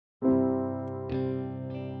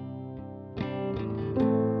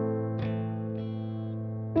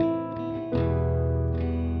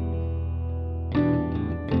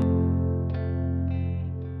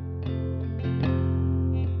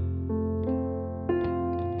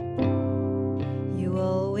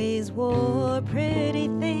always wore pretty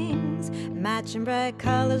things, matching bright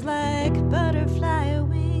colors like butterfly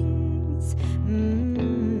wings.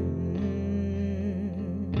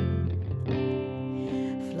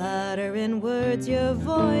 Fluttering words your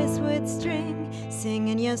voice would string,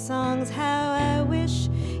 singing your songs how I wish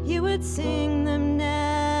you would sing them now.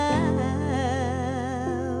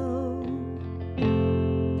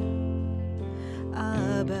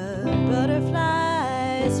 But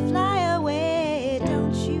butterflies fly away,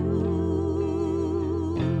 don't you?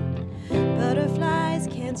 Butterflies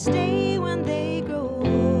can't stay when they grow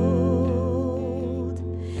old.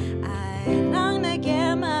 I long to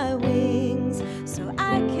get my wings so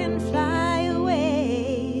I can fly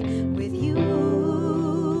away with you,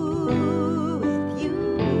 with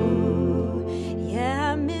you.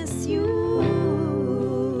 Yeah, I miss you.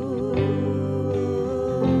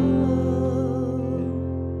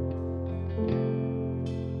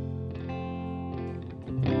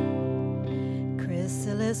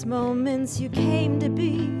 Chrysalis moments you came to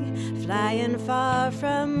be, flying far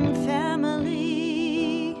from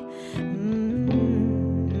family.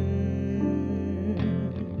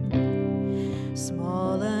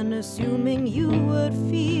 Small, unassuming you would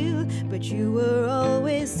feel, but you were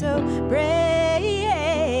always so brave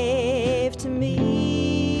to me.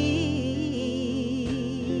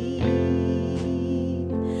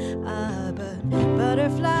 But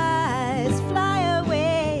butterflies fly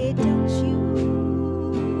away, don't you?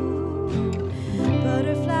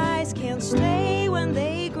 Butterflies can't stay when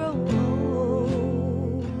they grow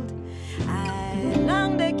old. I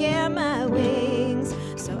long to get my wings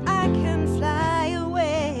so I can fly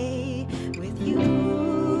away with you,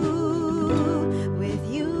 with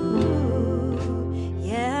you.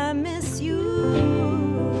 Yeah, I miss you.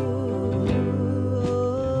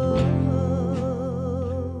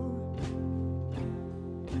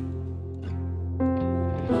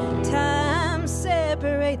 Time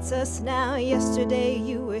separates us now. Yesterday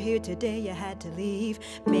you were here, today you had to leave.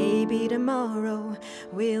 Maybe tomorrow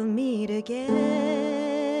we'll meet again.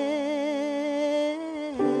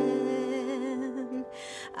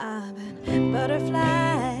 But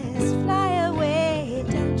butterflies fly away,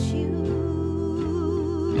 don't you?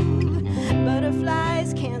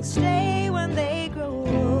 Butterflies can't stay